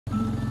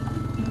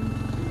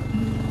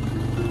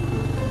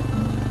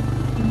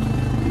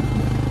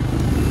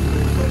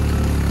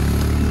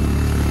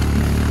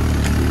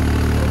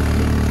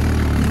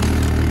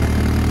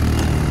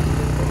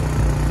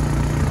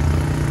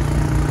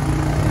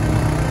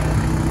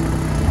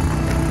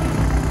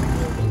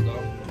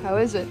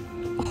is it?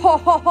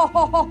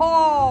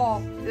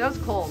 Oh, that's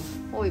cold.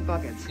 Holy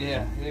buckets.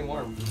 Yeah, it ain't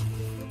warm.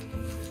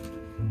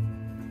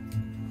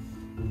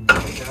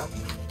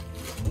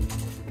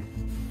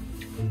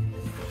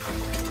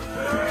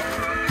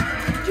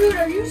 Dude,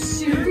 are you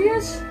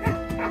serious?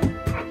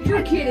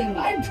 You're kidding me.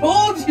 I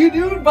told you,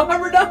 dude,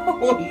 bobber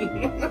down.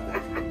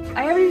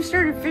 I haven't even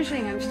started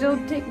fishing. I'm still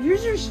taking.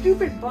 Here's your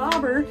stupid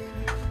bobber.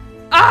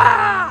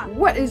 Ah!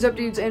 What is up,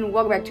 dudes, and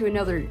welcome back to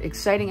another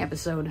exciting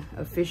episode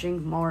of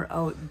Fishing More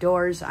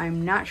Outdoors.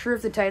 I'm not sure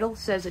if the title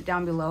says it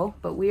down below,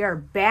 but we are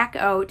back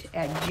out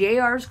at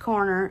JR's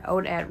Corner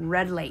out at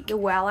Red Lake. The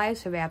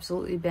walleyes have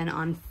absolutely been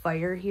on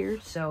fire here,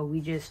 so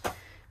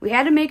we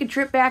had to make a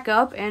trip back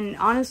up, and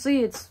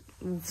honestly, it's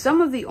some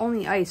of the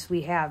only ice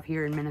we have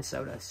here in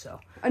Minnesota, so.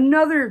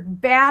 Another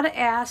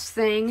badass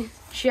thing.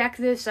 Check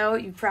this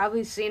out. You've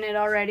probably seen it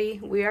already.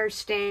 We are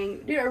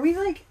staying... Dude, are we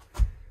like...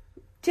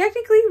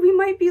 Technically, we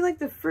might be like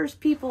the first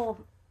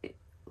people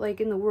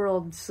like in the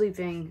world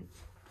sleeping...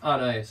 On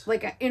ice.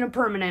 Like in a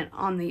permanent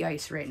on the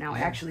ice right now.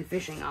 Actually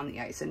fishing on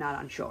the ice and not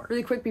on shore.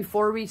 Really quick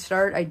before we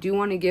start, I do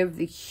want to give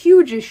the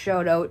hugest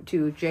shout out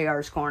to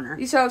JR's Corner.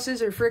 These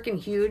houses are freaking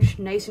huge.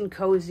 Nice and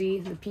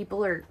cozy. The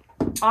people are...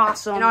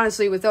 awesome. And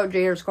honestly, without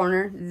JR's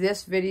Corner,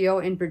 this video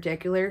in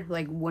particular,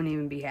 like, wouldn't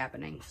even be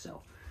happening.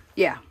 So,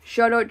 yeah,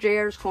 shout out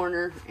JR's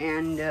Corner,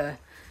 and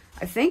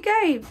I think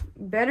I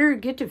better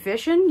get to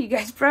fishing. You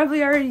guys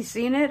probably already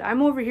seen it.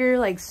 I'm over here,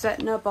 like,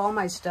 setting up all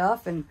my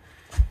stuff, and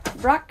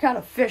Brok caught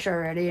a fish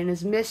already and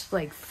has missed,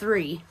 like,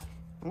 3.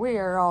 We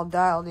are all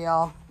dialed,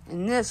 y'all.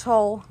 In this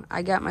hole,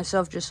 I got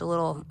myself just a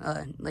little,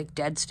 like,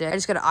 dead stick. I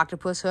just got an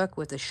octopus hook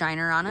with a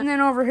shiner on it. And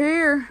then over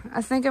here,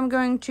 I think I'm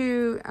going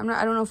to, I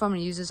don't know if I'm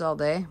going to use this all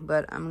day,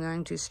 but I'm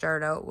going to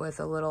start out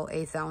with a little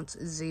 1/8 ounce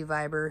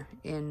Z-Viber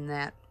in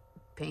that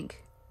pink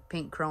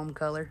chrome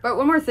color. But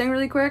one more thing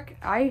really quick.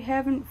 I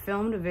haven't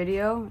filmed a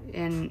video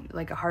in,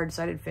 like, a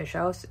hard-sided fish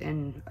house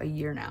in a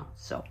year now,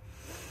 so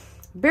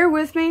bear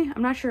with me.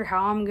 I'm not sure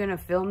how I'm going to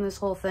film this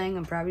whole thing.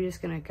 I'm probably just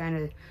going to kind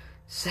of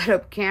set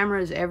up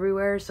cameras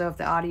everywhere, so if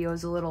the audio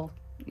is a little,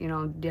 you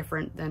know,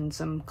 different than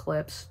some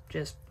clips,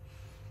 just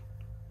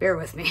bear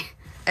with me.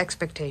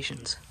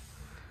 Expectations.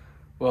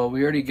 Well,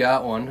 we already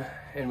got one,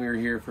 and we were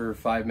here for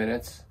 5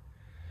 minutes.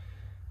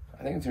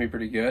 I think it's gonna be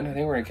pretty good. I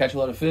think we're gonna catch a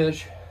lot of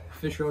fish.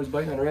 Fish are always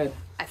biting on red.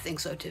 I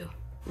think so too.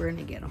 We're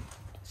gonna get them.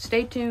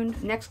 Stay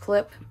tuned. Next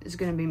clip is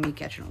gonna be me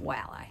catching a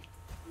walleye.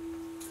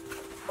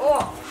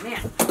 Oh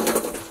man,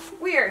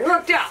 we are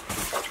hooked up.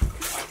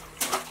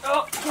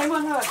 Oh, came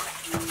on hook.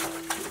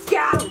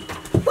 Got him!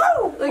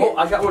 Woo! Oh,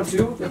 I got one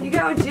too. You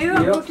got one too?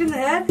 I'm hooked in the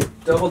head.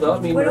 Doubled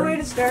up. What a way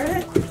to start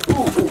it.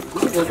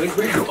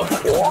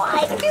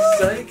 What, dude?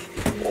 Psych.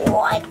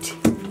 What?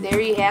 There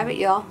you have it,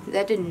 y'all.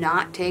 That did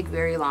not take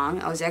very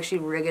long. I was actually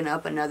rigging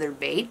up another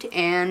bait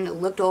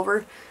and looked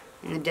over,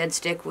 and the dead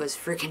stick was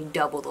freaking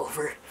doubled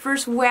over.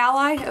 First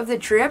walleye of the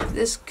trip.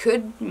 This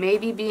could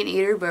maybe be an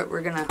eater, but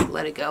we're gonna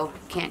let it go.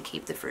 Can't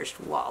keep the first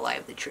walleye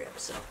of the trip,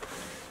 so.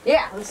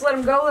 Yeah, let's let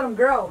them go, let them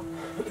grow.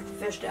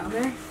 Fish down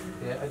there.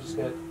 Yeah, I just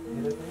got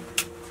hit it.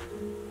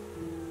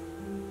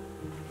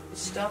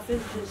 Stuff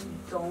is just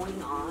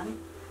going on.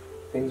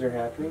 Things are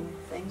happening.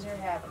 Things are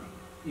happening.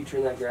 You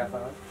turn that graph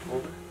on.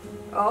 Over.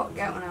 Oh,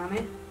 got one on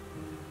me.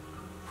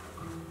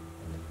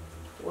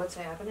 What's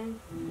happening?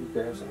 You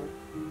grab something.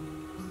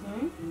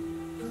 Hmm?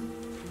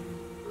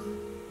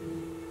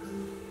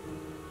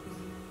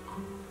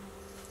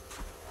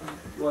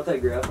 You want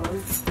that graph on?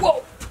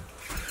 Whoa!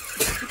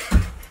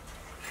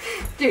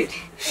 Dude.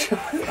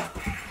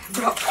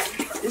 Bro,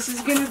 this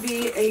is gonna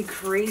be a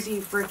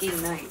crazy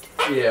freaking night.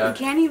 Yeah. We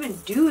can't even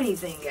do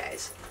anything,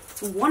 guys.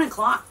 It's 1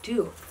 o'clock,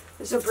 too.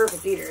 This is a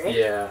perfect eater, right?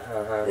 Yeah,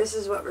 This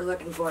is what we're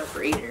looking for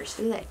eaters.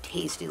 Look at that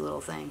tasty little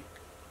thing.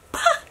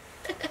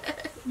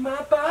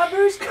 My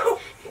bobber's going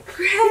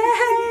crazy!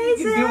 You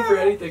can do it for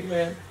anything,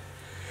 man.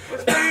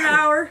 It's been an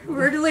hour.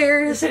 We're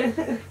delirious.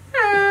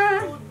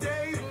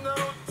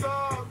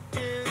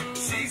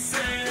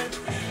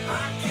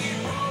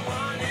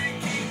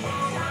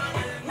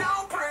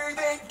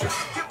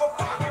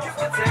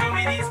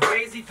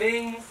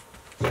 Things.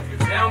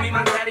 Tell me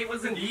my daddy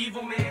was an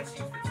evil man. She used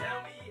to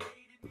tell me.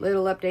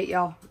 Little update,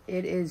 y'all.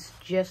 It is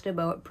just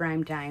about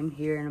prime time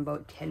here in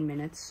about 10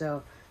 minutes.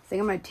 So I think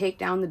I'm going to take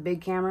down the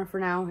big camera for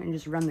now and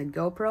just run the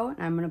GoPro.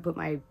 And I'm going to put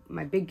my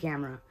big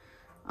camera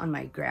on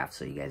my graph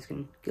so you guys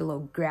can get a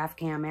little graph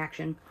cam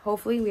action.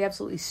 Hopefully we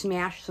absolutely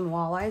smash some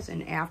walleyes.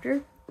 And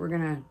after, we're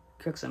going to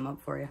cook some up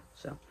for you.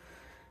 So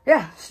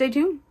yeah, stay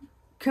tuned.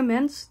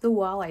 Commence the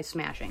walleye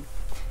smashing.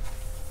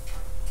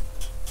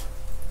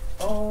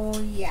 Oh,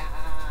 yeah.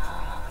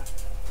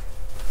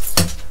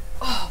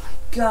 Oh,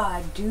 my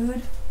God,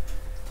 dude.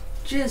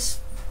 Just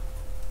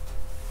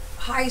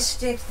high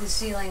stick the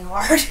ceiling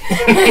hard.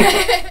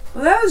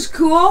 Well, that was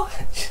cool.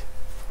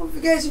 Hope you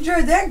guys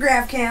enjoyed that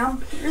graph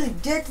cam. Really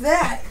dicked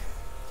that.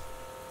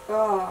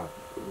 Oh,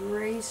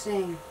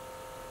 racing.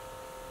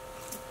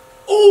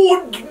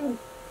 Oh,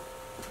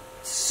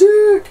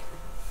 sick.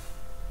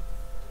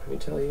 Let me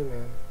tell you,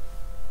 man.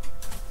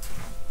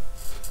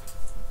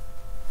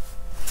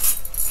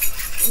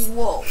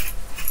 Whoa.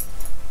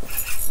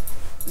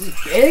 Is it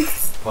big?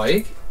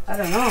 Pike? I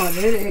don't know,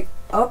 dude.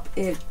 I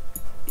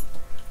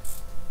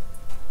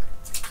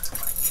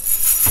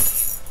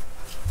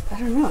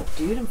don't know,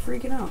 dude. I'm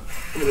freaking out.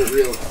 Look at the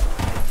reel.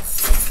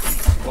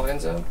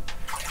 Lines out.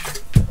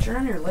 Turn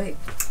on your leg.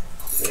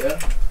 Yeah.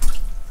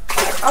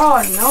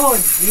 Oh no,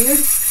 dude.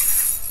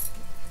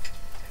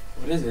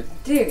 What is it?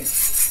 Dude.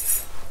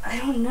 I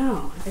don't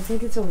know. I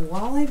think it's a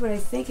walleye, but I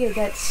think it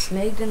got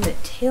snagged in the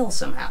tail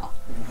somehow.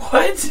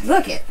 What?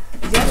 Look it.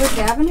 Is that what's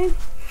happening?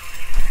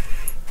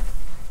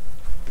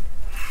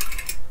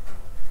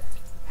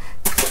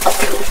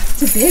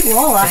 It's a big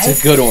walleye. It's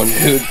a good one,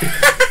 dude.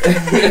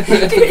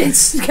 Dude,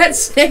 it's got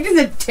snagged in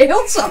the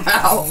tail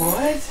somehow.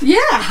 What?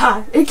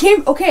 Yeah. It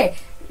came... Okay.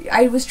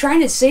 I was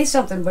trying to say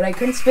something, but I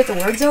couldn't spit the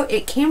words out.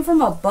 It came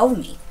from above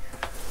me.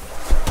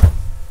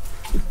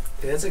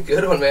 Yeah, that's a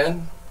good one,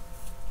 man.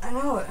 I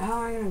know.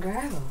 How am I going to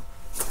grab him?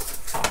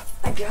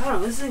 I got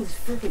him. This thing's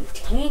freaking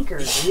tanker,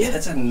 dude. Yeah,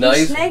 that's a nice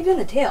He's snagged in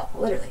the tail,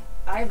 literally.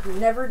 I've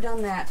never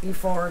done that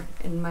before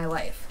in my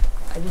life.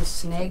 I just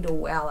snagged a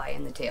walleye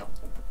in the tail.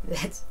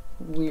 That's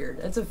weird.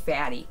 That's a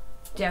fatty.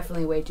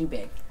 Definitely way too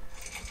big.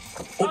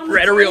 Oh,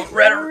 reel.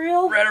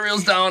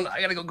 Reel's down.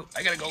 I gotta go.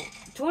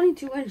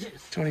 22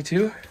 inches.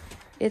 22?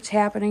 It's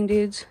happening,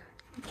 dudes.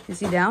 Is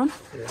he down?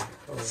 Yeah.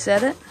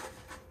 Set it.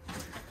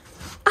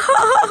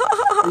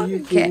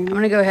 Okay, I'm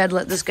gonna go ahead and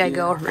let this guy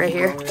go right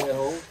here.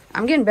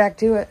 I'm getting back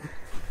to it.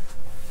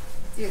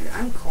 Dude,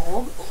 I'm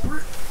cold.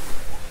 Over.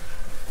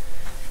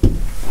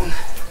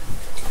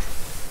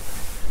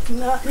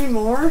 Not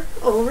anymore.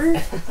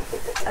 Over.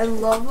 I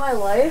love my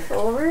life.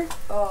 Over.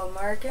 Oh,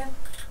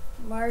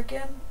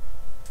 Markin.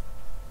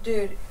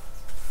 Dude,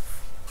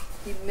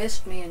 he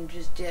missed me and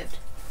just dipped.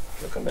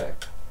 He'll come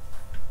back.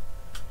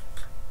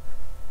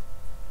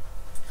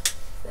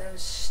 That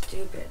was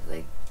stupid.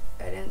 Like,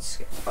 I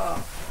didn't.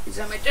 Oh, he's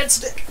on my dead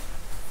stick.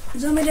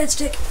 There it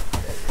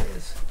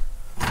is.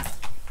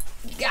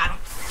 Got him.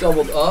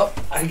 Doubled up.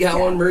 I got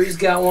one. Murray's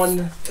got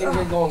one. Things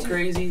are going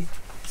crazy.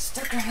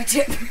 Stuck on my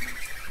tip.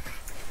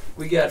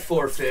 We got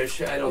 4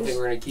 fish. I don't think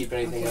we're gonna keep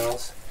anything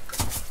else.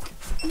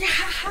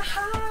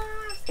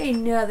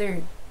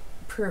 Another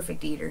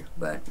perfect eater,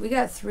 but we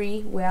got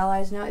 3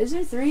 walleyes now. Is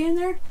there 3 in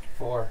there?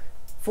 4.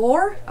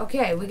 4?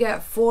 Okay, we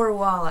got 4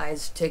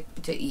 walleyes to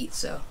eat,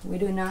 so we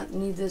do not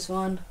need this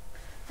one.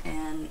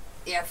 And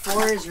yeah,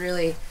 4 is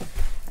really.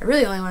 I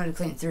really only wanted to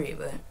clean 3,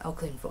 but I'll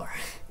clean 4.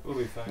 We'll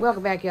be fine.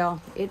 Welcome back,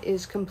 y'all. It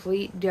is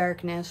complete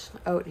darkness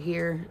out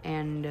here,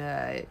 and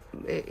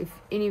if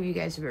any of you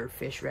guys have ever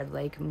fished Red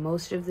Lake,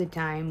 most of the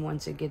time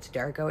once it gets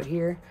dark out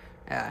here,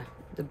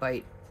 the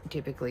bite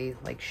typically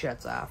like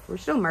shuts off. We're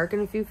still marking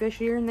a few fish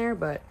here and there,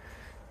 but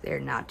they're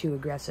not too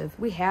aggressive.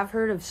 We have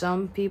heard of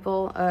some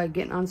people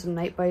getting on some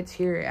night bites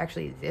here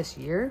actually this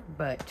year,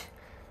 but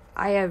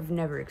I have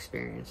never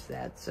experienced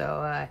that.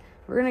 So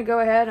we're gonna go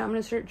ahead. I'm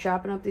gonna start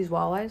chopping up these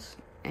walleyes,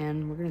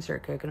 and we're gonna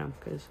start cooking them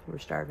because we're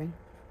starving.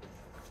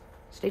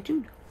 Stay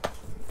tuned.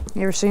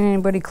 You ever seen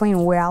anybody clean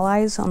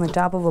walleyes on the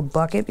top of a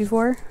bucket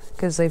before?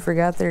 Because they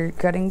forgot their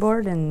cutting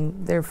board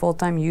and they're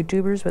full-time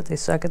YouTubers, but they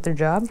suck at their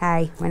job?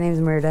 Hi, my name's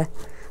Murda.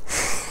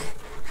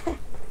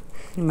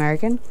 You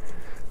American?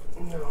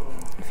 No.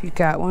 If you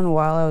caught one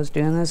while I was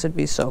doing this, it'd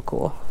be so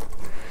cool.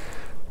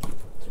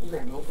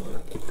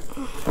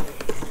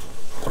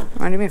 Want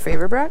to do me a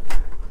favor, Brok?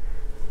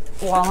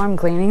 While I'm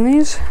cleaning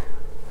these,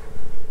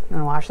 you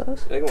want to wash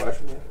those? I can wash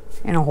them,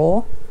 yeah. In a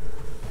hole?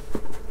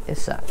 It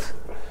sucks.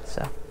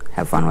 So,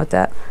 have fun with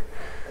that.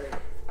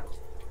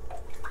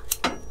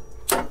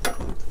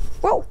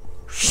 Whoa!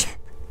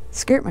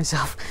 Scared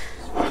myself.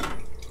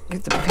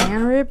 Get the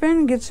pan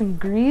ripping, get some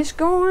grease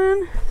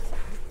going.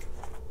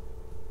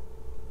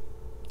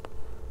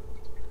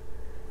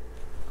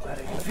 Glad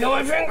I can feel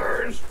my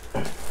fingers.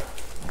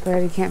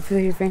 Glad you can't feel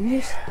your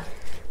fingers.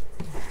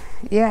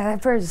 Yeah,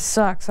 that part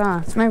sucks,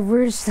 huh? It's my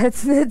worst.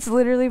 That's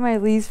literally my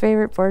least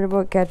favorite part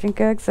about catching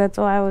cooks. That's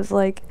why I was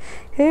like,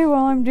 hey,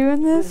 while I'm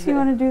doing this, you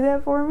want to do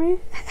that for me?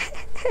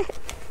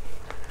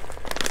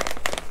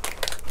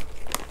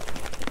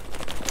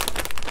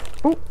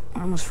 Oh,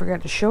 I almost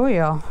forgot to show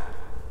y'all.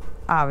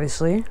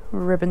 Obviously, we're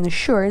ripping the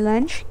shore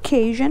lunch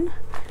Cajun.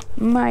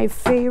 My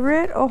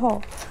favorite.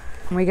 Oh,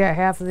 we got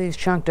half of these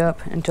chunked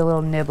up into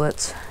little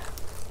niblets.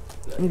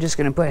 I'm just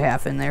going to put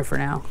half in there for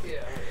now.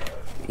 Yeah.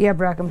 Yeah,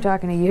 Brok, I'm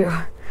talking to you.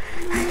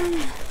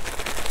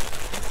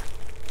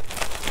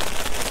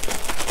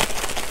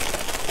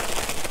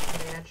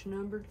 Batch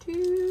number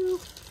 2.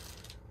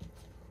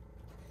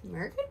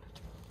 American?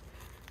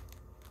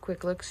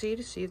 Quick look-see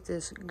to see if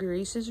this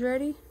grease is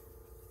ready.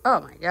 Oh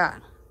my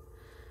god.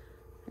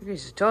 The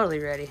grease is totally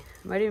ready.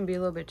 Might even be a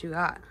little bit too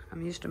hot.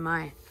 I'm used to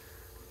my...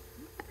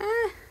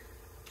 I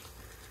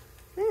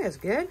think that's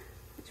good.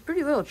 It's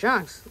pretty little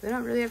chunks. They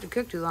don't really have to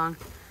cook too long.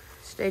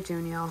 Stay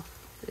tuned, y'all.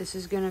 This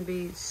is gonna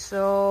be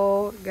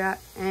so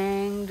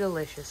dang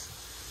delicious.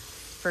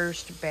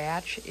 First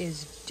batch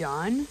is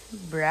done.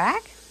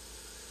 Brok,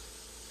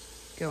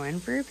 go in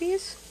for a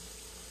piece.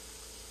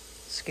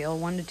 Scale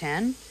 1 to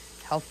 10.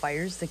 How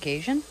fires the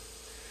Cajun?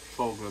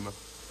 12 women.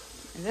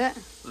 Is it?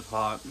 It's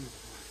hot.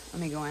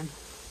 Let me go in.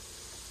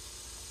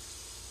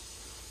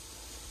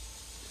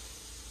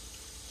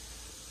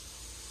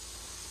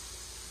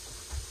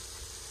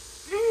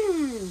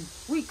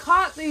 We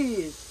caught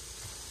these.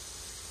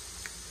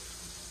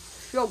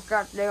 So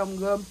goddamn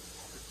good.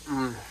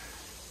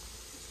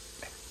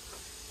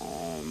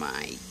 Oh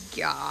my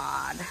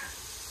god.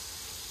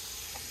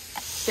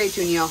 Stay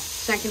tuned, y'all.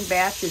 Second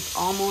batch is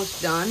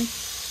almost done.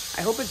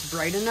 I hope it's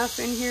bright enough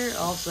in here.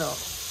 Also,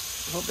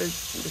 I hope the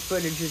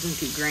footage isn't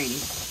too grainy.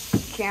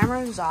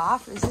 Camera's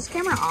off. Is this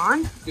camera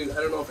on? Dude, I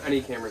don't know if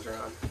any cameras are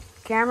on.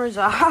 Camera's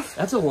off.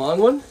 That's a long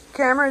one.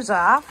 Camera's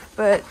off,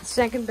 but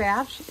second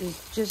batch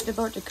is just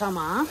about to come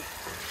off.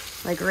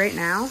 Like right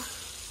now.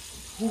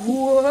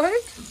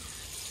 What?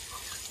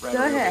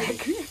 The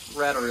heck?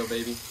 Rat-a-reel,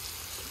 baby.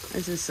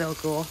 This is so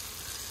cool.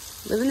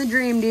 Living the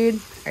dream, dude.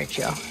 Alright,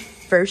 y'all.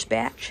 First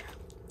batch.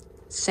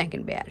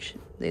 Second batch.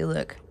 They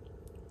look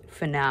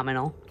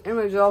phenomenal.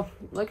 Anyways, y'all,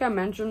 like I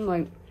mentioned,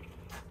 like,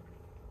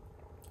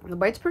 the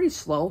bite's pretty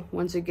slow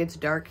once it gets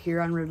dark here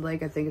on Red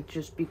Lake. I think it's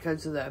just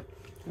because of the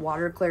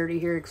water clarity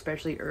here,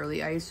 especially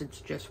early ice.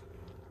 It's just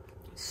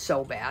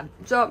so bad.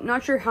 So,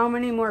 not sure how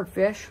many more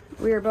fish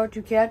we are about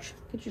to catch.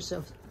 Get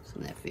yourself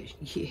some of that fish.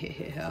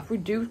 Yeah. If we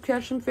do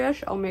catch some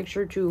fish, I'll make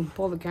sure to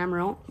pull the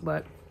camera out.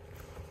 But,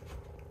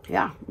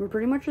 yeah, we're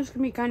pretty much just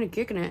going to be kind of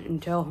kicking it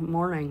until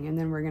morning. And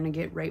then we're going to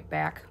get right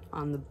back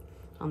on the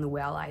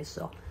walleyes.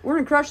 So, we're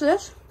going to crush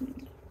this.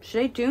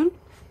 Stay tuned.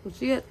 We'll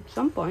see you at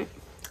some point.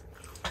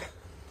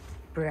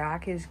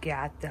 Brok has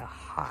got the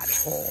hot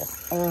hole.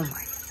 Oh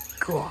my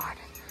god.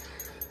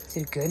 Is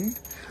it good?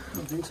 I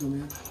don't think so,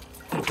 man.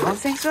 You don't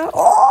think so?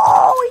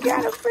 Oh, we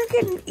got a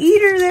freaking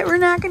eater that we're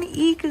not going to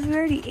eat because we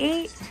already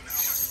ate.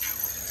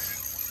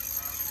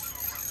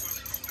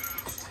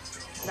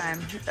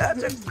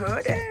 That's a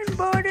good one,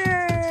 buddy.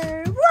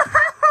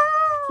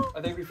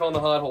 I think we found the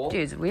hot hole.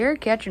 Dudes, we are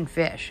catching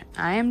fish.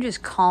 I am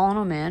just calling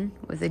them in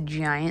with a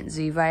giant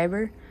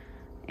Z-Viber,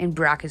 and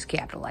Brok is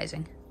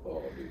capitalizing.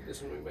 Oh, dude,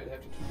 this one we might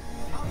have to keep.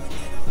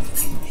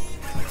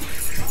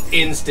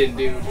 Instant,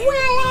 dude.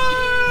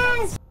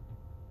 Walleyes!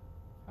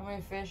 How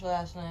many fish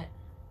last night?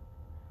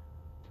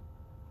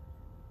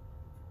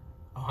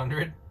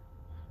 100?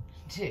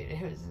 Dude,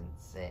 it was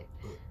insane.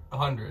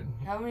 100.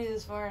 How many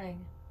this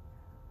morning?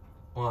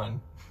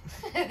 1.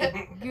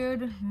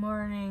 Good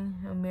morning,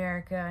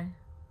 America.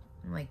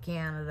 Like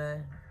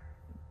Canada,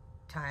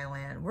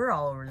 Thailand. We're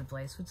all over the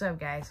place. What's up,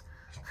 guys?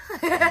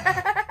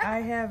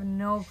 I have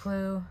no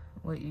clue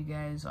what you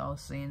guys all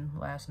seen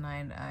last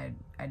night. I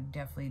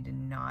definitely did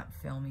not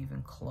film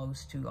even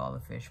close to all the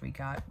fish we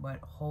caught, but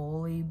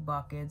holy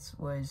buckets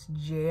was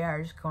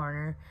JR's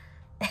corner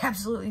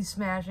absolutely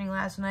smashing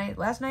last night.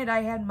 Last night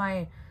I had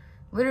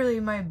literally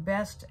my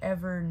best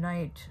ever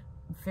night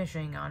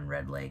fishing on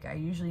Red Lake. I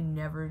usually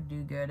never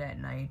do good at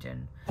night,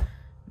 and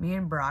me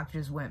and Brok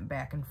just went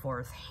back and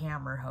forth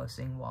hammer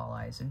housing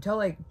walleyes until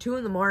like 2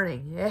 in the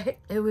morning.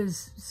 It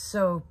was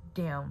so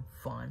damn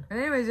fun. And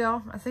anyways,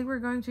 y'all, I think we're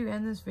going to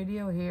end this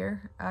video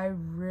here. I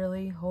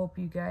really hope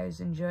you guys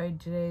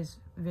enjoyed today's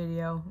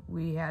video.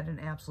 We had an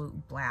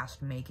absolute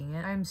blast making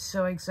it. I'm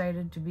so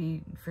excited to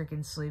be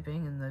freaking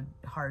sleeping in the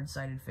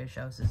hard-sided fish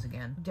houses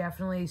again.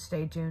 Definitely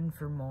stay tuned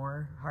for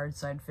more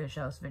hard-sided fish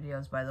house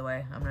videos, by the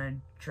way. I'm gonna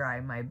try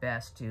my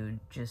best to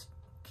just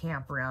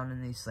camp around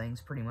in these things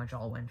pretty much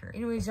all winter.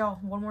 Anyways, y'all,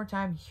 one more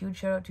time, huge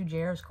shout out to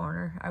JR's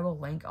Corner. I will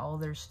link all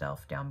their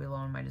stuff down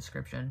below in my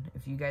description.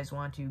 If you guys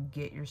want to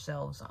get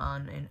yourselves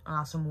on an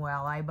awesome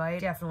walleye bite,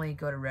 definitely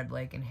go to Red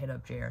Lake and hit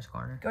up JR's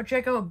Corner. Go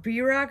check out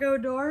B-Rock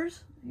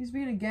Outdoors. He's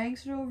being a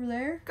gangster over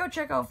there. Go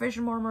check out Fish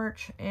and More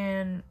merch,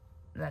 and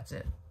that's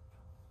it.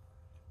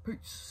 Peace.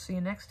 See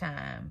you next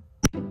time.